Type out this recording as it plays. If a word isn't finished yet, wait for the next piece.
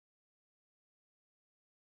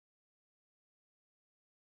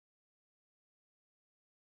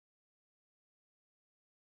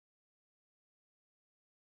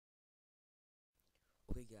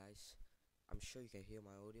Hey guys, I'm sure you can hear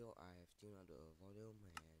my audio. I have tuned up the volume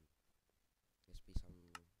and there's be some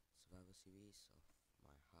survival series of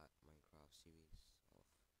my heart Minecraft series of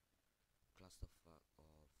clusterfuck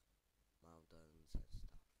of mountains and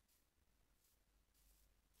stuff.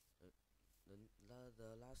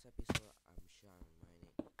 The last episode, I'm sure I'm mining.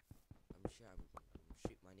 I'm sure I'm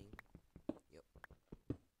street mining. Yep.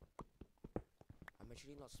 I'm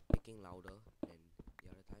actually not speaking louder than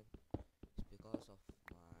the other time. It's because of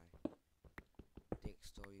my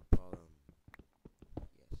Dxtory problem.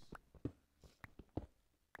 Yes.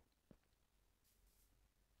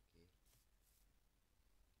 Okay.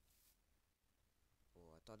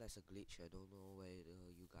 Oh, I thought that's a glitch. I don't know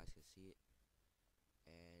whether you guys can see it.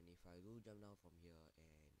 And if I do jump down from here and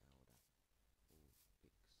I will die. Oh,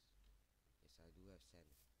 pigs. Yes, I do have sand.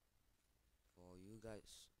 For you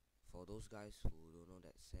guys, for those guys who don't know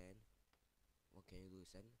that sand, what can you do with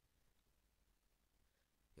sand?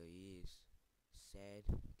 Here it is. Sand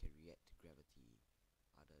can react to gravity.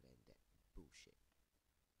 Other than that bullshit.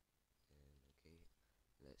 And okay,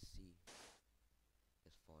 let's see.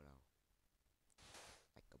 Let's fall down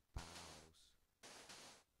like a bounce.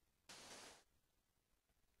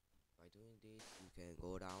 By doing this, you can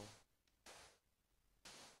go down.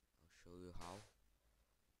 I'll show you how.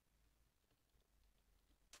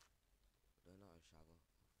 They're not a shovel.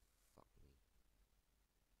 Oh, fuck me.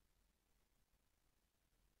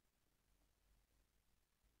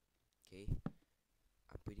 Okay,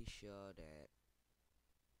 I'm pretty sure that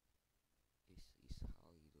this is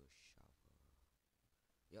how you do a shovel.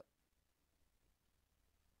 Yep.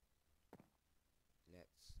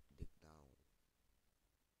 Let's dig down.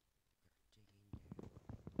 Digging down.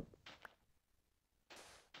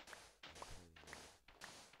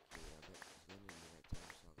 Okay, I bet it's gonna be night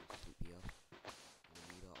time, so I'm gonna sleep here in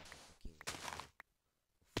the middle of a fucking hole.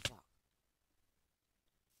 Oh, fuck.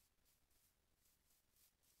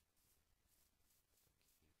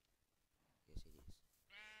 Okay. Yes, it is.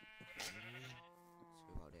 Sorry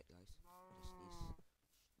about that, guys. Just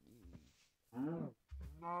sneeze. There's a cave down there.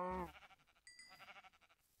 Maybe.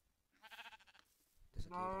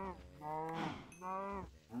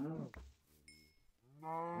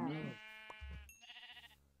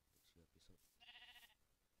 Next few episode.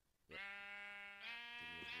 Yep. Okay.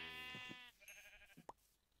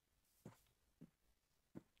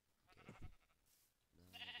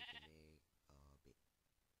 Now we can make a bit.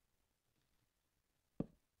 Bit.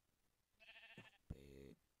 That's my wood.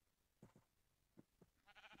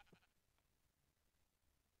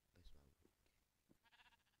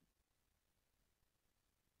 Yes.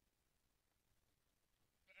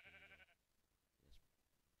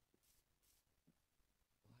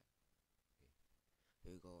 What? Okay.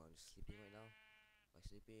 Here you go. I'm sleeping right now. By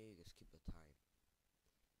sleeping, you can skip the time.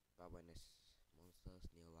 But when there's monsters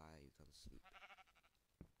nearby, you can't sleep.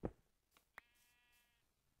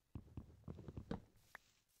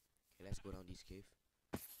 Okay, let's go down this cave.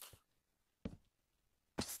 What the fuck?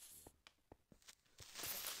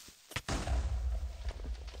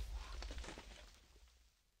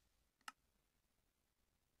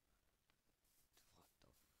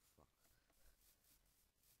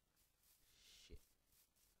 Shit.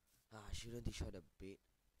 Ah, I shouldn't destroy the bed.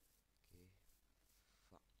 Okay.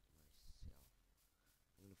 Fuck myself.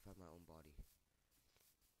 I'm gonna find my own body.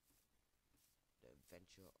 The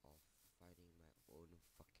adventure of finding my own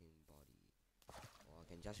fucking body. Or I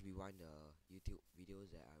can just rewind the YouTube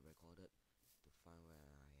videos that I recorded to find where I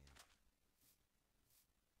am.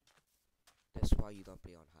 That's why you don't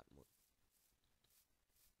play on hard mode.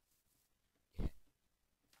 Yeah.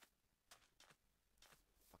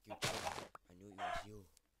 Fuck you, kid. I knew it was you.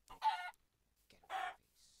 Get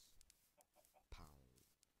out of my face. Pound.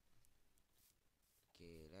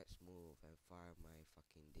 Okay, let's move and find my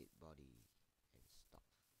fucking dead body and stuff.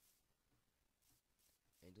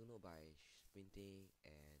 And do know by sprinting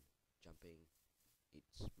and jumping,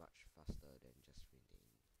 it's much faster than just sprinting.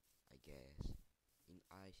 I guess. In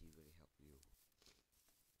ice, it really help you.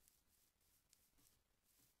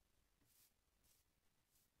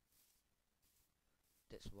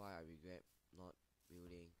 That's why I regret not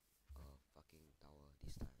building a fucking tower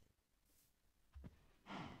this time.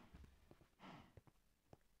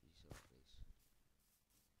 This is a place.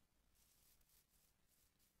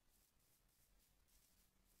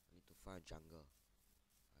 I need to find jungle.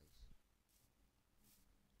 Guys.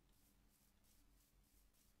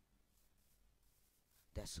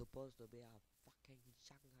 There's supposed to be a fucking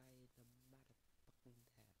jungle in the motherfucking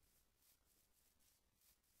there.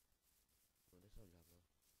 No, that's not jungle.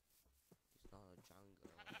 It's not a jungle.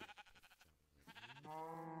 It's a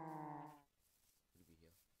jungle. Will it be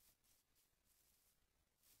here?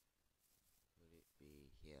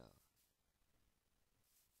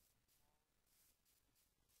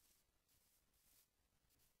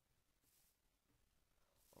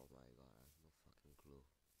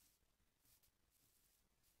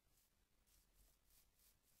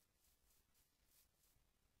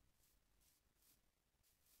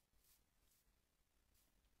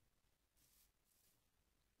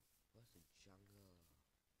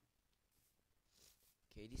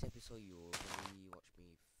 Okay, this episode you will only watch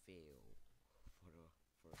me fail for the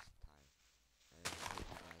first time, and I hope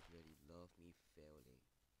you guys really love me failing,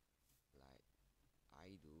 like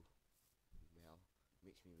I do. Well,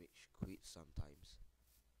 makes me rage quit sometimes.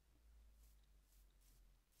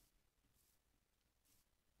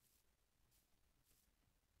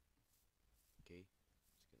 Okay,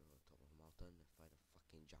 let's get on the top of a mountain and find a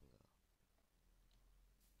fucking jungle.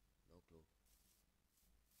 No clue.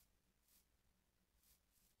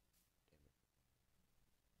 Damn it.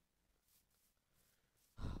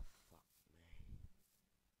 Fuck man.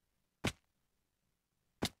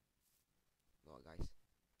 No guys.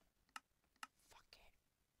 Fuck it.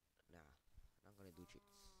 Nah, I'm not gonna do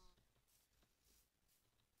cheats.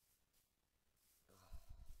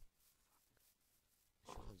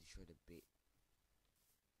 I should have destroyed the bait.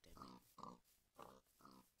 Damn it.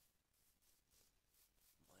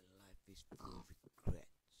 My life is full of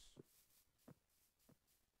regrets.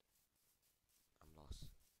 I'm lost.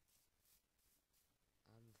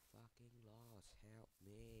 I'm fucking lost. Help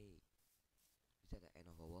me. Is that the end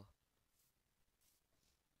of our?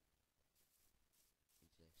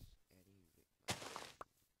 Is there any red mushroom?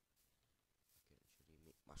 I can actually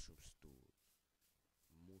make mushroom stew.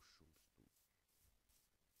 Mushroom stew.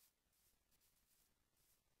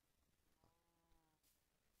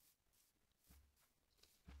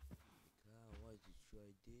 God, why did you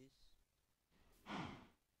try this?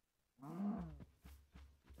 You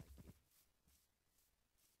like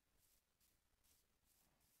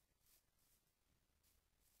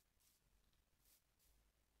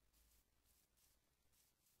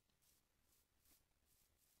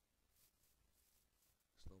it?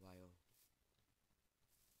 Slow bio.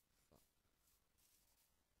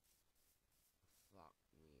 Fuck. Fuck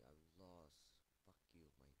me. I'm lost. Fuck you,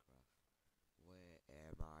 Minecraft. Where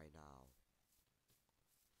am I now?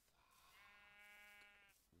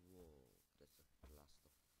 Whoa, that's a cluster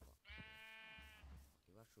fuck.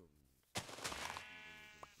 Fucking mushrooms.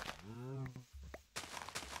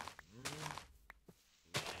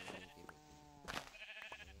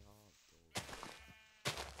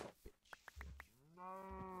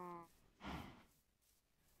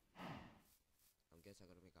 I guess I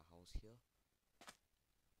gotta make a house here.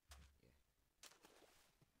 Yeah.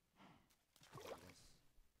 Hope you guys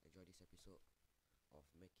enjoy this episode of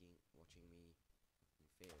watching me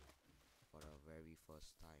fail for the very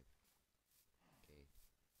first time. Okay.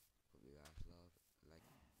 Hope you guys like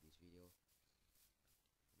this video.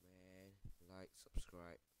 Man, like,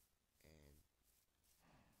 subscribe, and